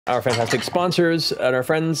Our fantastic sponsors and our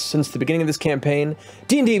friends since the beginning of this campaign.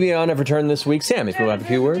 D&D Beyond have returned this week. Sam, if you'll have a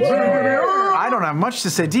few words. I don't have much to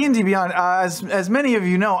say. D&D Beyond, as many of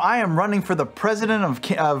you know, I am running for the president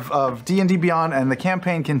of D&D Beyond, and the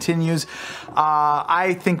campaign continues.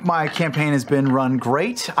 I think my campaign has been run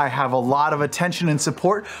great. I have a lot of attention and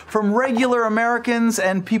support from regular Americans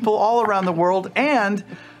and people all around the world, and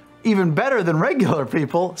even better than regular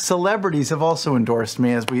people, celebrities have also endorsed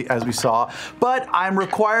me, as we saw. But I'm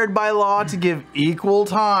required by law to give equal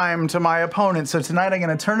time to my opponent. So tonight I'm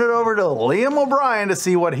going to turn it over to Liam O'Brien to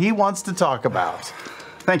see what he wants to talk about.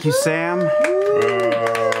 Thank you, Sam.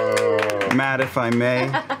 Matt, if I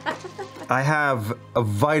may, I have a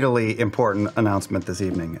vitally important announcement this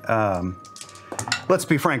evening. Let's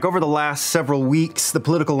be frank, over the last several weeks, the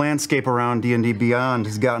political landscape around D&D Beyond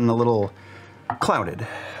has gotten a little clouded.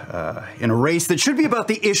 In a race that should be about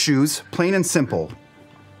the issues, plain and simple.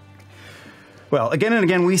 Well, again and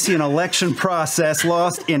again, we see an election process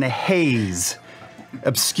lost in a haze,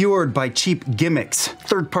 obscured by cheap gimmicks,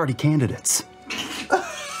 third-party candidates,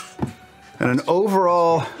 and an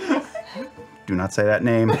overall, do not say that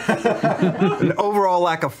name, an overall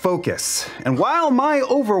lack of focus. And while my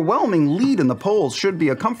overwhelming lead in the polls should be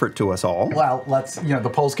a comfort to us all. Well, the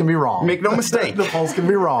polls can be wrong. Make no mistake. The polls can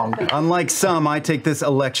be wrong. Unlike some, I take this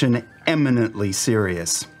election eminently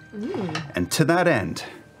serious. And to that end,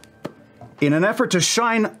 in an effort to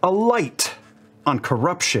shine a light on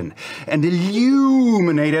corruption and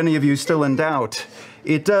illuminate any of you still in doubt,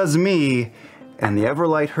 it does me and the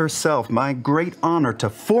Everlight herself my great honor to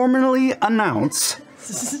formally announce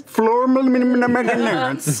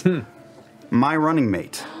my running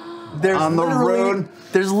mate on the road.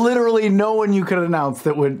 There's literally no one you could announce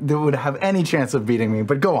that would have any chance of beating me,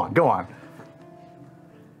 but go on, go on.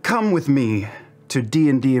 Come with me to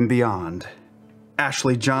D&D and Beyond.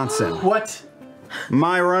 Ashley Johnson. What?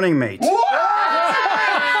 My running mate.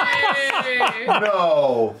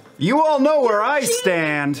 No. You all know where I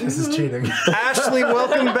stand. This is cheating. Ashley,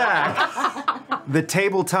 welcome back. The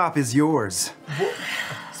tabletop is yours.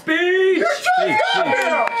 Speech!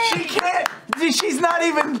 She can't. She's not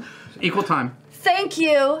even. Equal time. Thank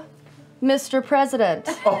you, Mr. President.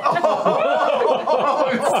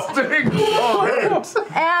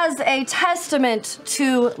 As a testament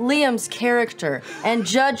to Liam's character and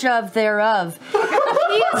judge of thereof,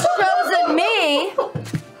 he has chosen me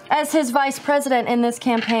as his vice president in this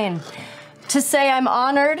campaign. To say I'm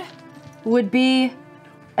honored would be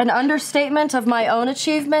an understatement of my own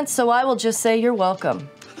achievement, so I will just say you're welcome.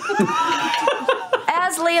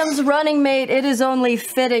 As Liam's running mate, it is only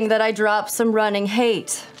fitting that I drop some running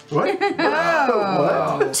hate. What?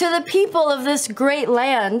 What? To the people of this great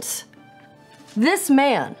land, this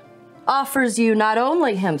man offers you not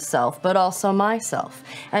only himself, but also myself.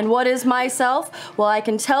 And what is myself? Well, I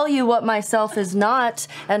can tell you what myself is not,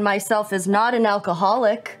 and myself is not an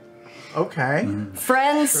alcoholic. Okay.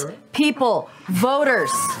 Friends, people,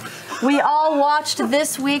 voters, we all watched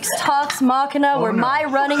this week's Talks Machina where my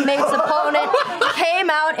running mate's opponent came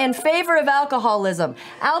out in favor of alcoholism.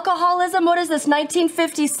 Alcoholism, what is this,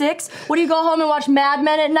 1956? What, do you go home and watch Mad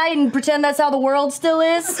Men at night and pretend that's how the world still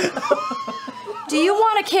is? Do you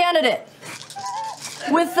want a candidate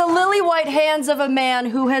with the lily white hands of a man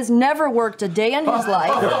who has never worked a day in his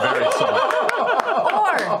life?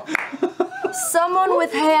 Or someone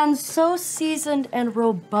with hands so seasoned and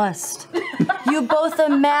robust, you both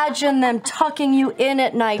imagine them tucking you in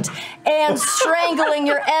at night and strangling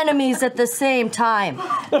your enemies at the same time.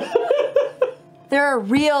 There are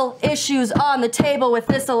real issues on the table with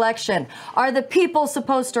this election. Are the people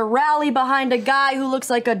supposed to rally behind a guy who looks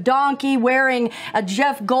like a donkey wearing a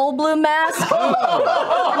Jeff Goldblum mask?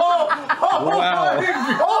 Wow.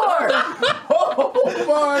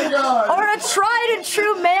 Or a tried and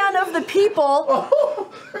true man of the people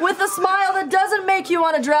with a smile that doesn't make you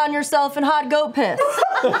want to drown yourself in hot goat piss?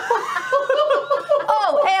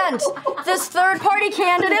 Oh, and this third-party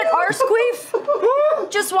candidate,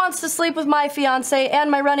 Arsqueef, just wants to sleep with my fiance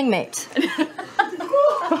and my running mate.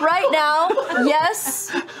 Right now,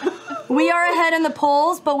 yes, we are ahead in the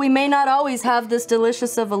polls, but we may not always have this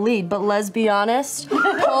delicious of a lead. But let's be honest,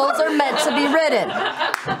 polls are meant to be ridden.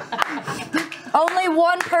 Only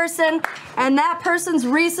one person, and that person's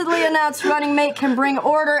recently announced running mate, can bring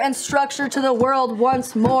order and structure to the world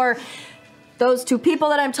once more. Those two people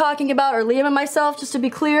that I'm talking about are Liam and myself, just to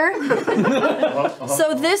be clear.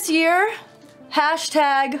 So this year,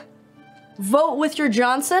 hashtag vote with your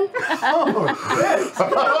Johnson. This is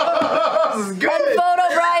good. And vote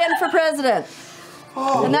O'Brien for president.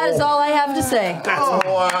 And that is all I have to say.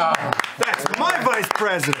 Wow. That's my vice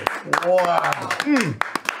president. Wow.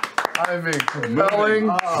 mean, compelling,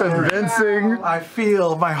 convincing. I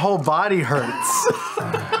feel my whole body hurts.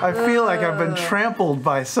 I feel like I've been trampled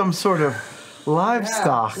by some sort of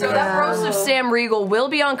livestock. So that roast of Sam Riegel will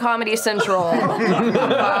be on Comedy Central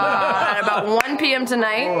at about 1 p.m.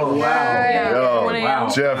 tonight. Oh, wow. Wow.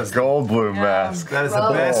 Jeff Goldblum mask. That is the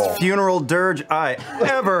Best funeral dirge I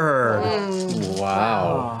ever heard.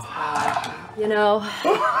 Wow. You know,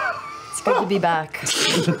 it's good to be back.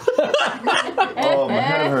 Oh, my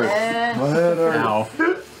head hurts. My head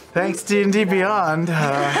hurts. Thanks, D&D Beyond.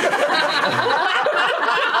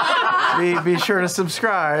 Be sure to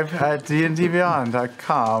subscribe at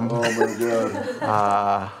dndbeyond.com. Oh my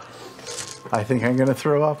god. I think I'm gonna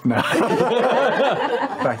throw up now.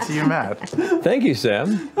 Back to you, Matt. Thank you,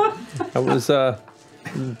 Sam. That was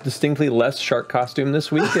distinctly less shark costume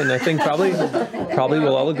this week, and I think probably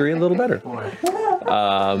we'll all agree a little better.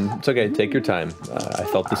 It's okay. Take your time. I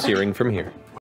felt the searing from here.